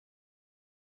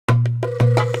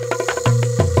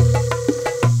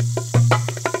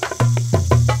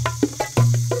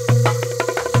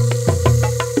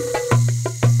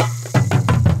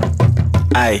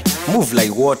I move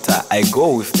like water, I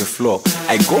go with the flow.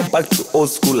 I go back to old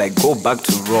school, I go back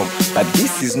to Rome. But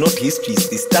this is not history, it's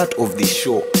the start of the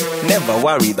show. Never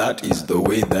worry, that is the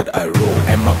way that I roll.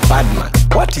 I'm a bad man.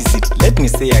 What is it? Let me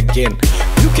say again.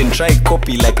 You can try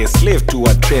copy like a slave to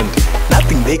a trend.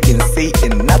 Nothing they can say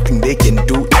and nothing they can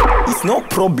do. It's no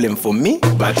problem for me,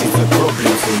 but it's a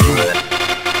problem for you.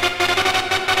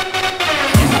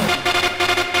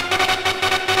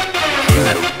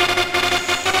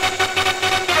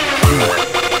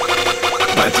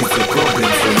 But it's a problem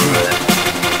for you.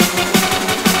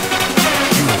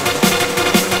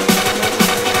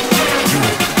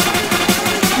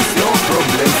 It's no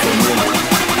problem for me.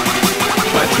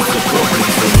 But it's a problem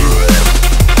for you.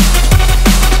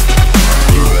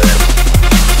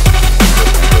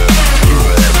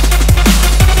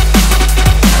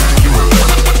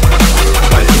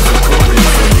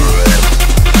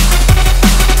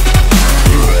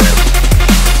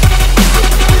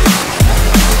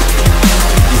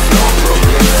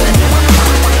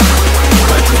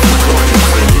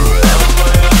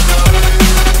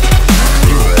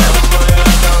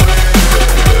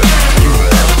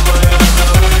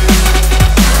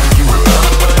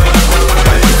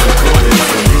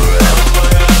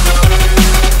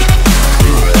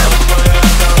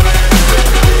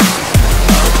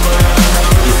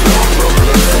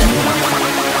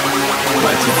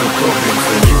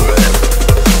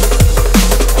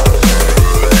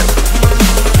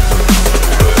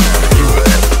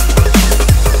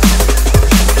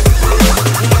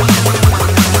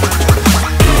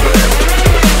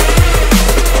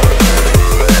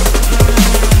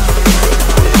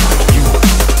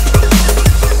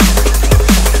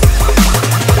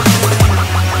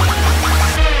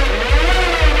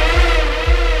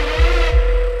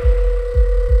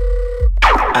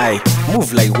 I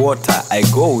move like water, I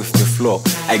go with the flow.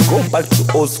 I go back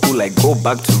to old school, I go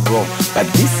back to Rome. But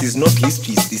this is not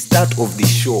history, it's the start of the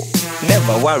show.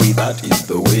 Never worry, that is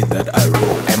the way that I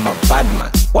roll. I'm a bad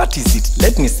man. What is it?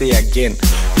 Let me say again.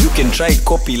 You can try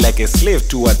copy like a slave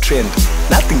to a trend.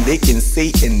 Nothing they can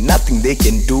say and nothing they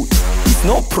can do. It's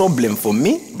no problem for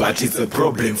me, but it's a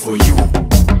problem for you.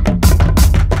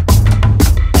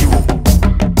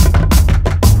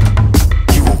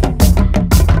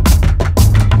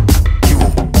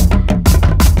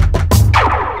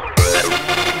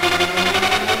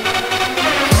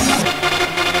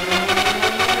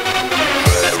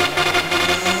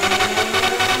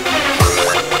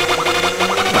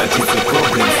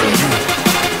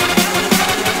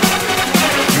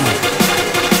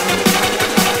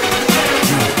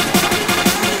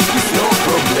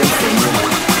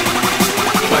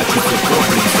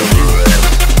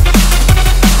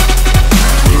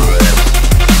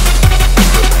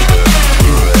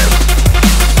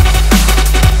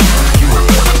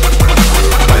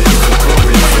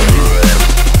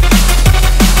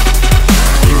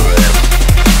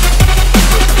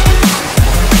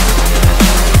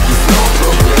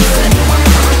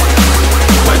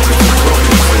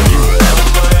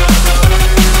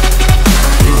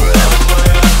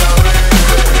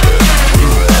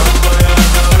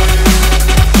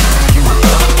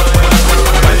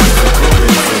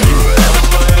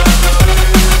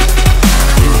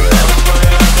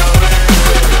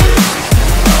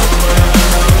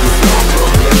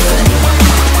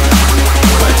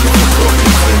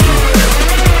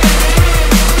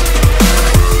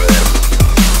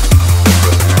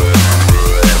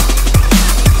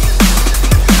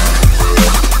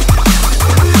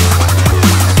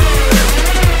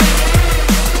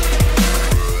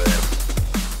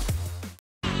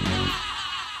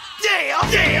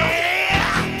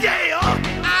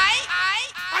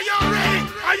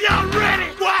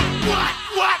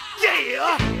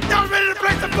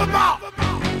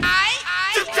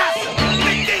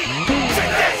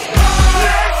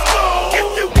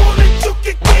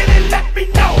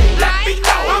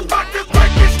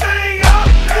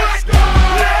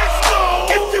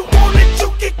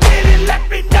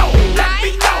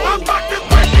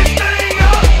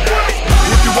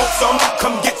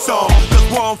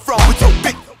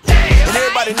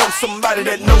 Somebody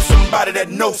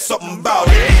that knows something about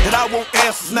it. And I want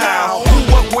answers now. Who,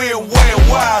 what, where,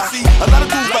 why? See, a lot of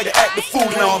dudes like to act the fool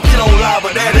now. Get on live,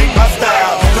 but that ain't my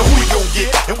style. Now who he gon' get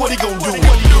and what he gon' do?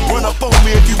 Run up on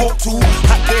me if you want to.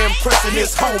 Hot damn pressing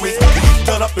his homies. He's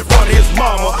done up in front of his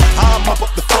mama. I'm up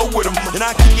the floor with him. And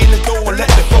I kick in the door and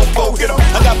let the fofo get him.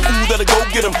 I got food that'll go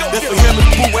get him. That's for him and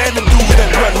Boo and the dude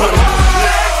that run with him.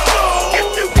 If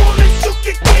you want it, you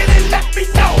can get it. Let me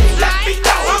know. Let me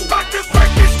know. I'm about to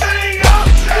break this thing up.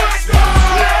 Let's go.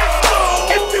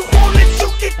 If you want it, you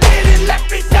can get it. Let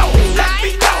me know. Let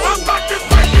me know. I'm about to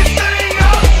break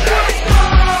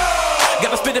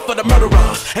for the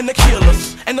murderers and the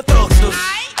killers and the thugsters.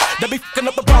 They be fucking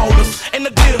up the ballers and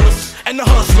the dealers and the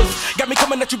hustlers. Got me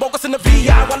coming at you bogus in the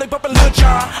VI while they bumpin' Lil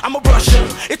Jon. I'm a Russia.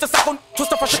 It's a psycho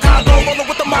twister from Chicago, rollin'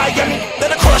 with the Miami.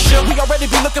 Let it crush ya. We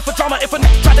already be looking for drama. If a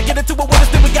try to get into it with us,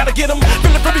 then we gotta get them.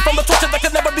 Feeling free from the torture that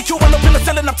could never be cured. No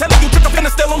penicillin, I'm telling you, trick up in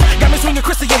the still 'em. Got me swinging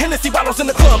Chrissy and Hennessy bottles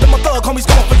in the club. And my thug homies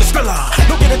going for the Skrilla.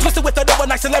 Don't get it twisted with that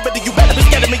overnight celebrity. You better be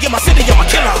scared of me in my city, I'm a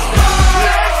killer.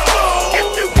 If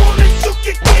you want it, you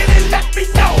can get it. Let me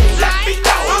know. Let me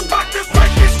know. I'm about to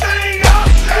break this thing up.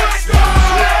 Let's go.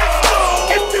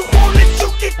 If you want it, you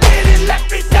can get it. Let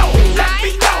me know. Let me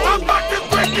know. I'm about to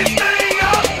break this thing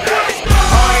up. Let's go.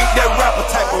 I ain't that rapper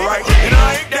type of right, and I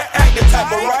ain't that actor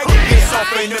type of right. This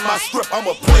off ain't in my script, I'm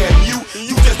a player.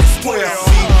 You just a square.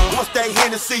 See, once that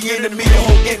Hennessy enemy, the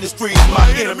whole industry is my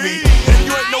enemy. And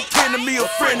you ain't no kin to me or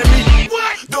friend to me.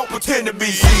 Don't pretend to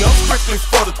be. See, I'm strictly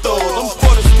for the thugs. I'm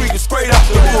for the street and straight out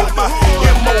the hood. My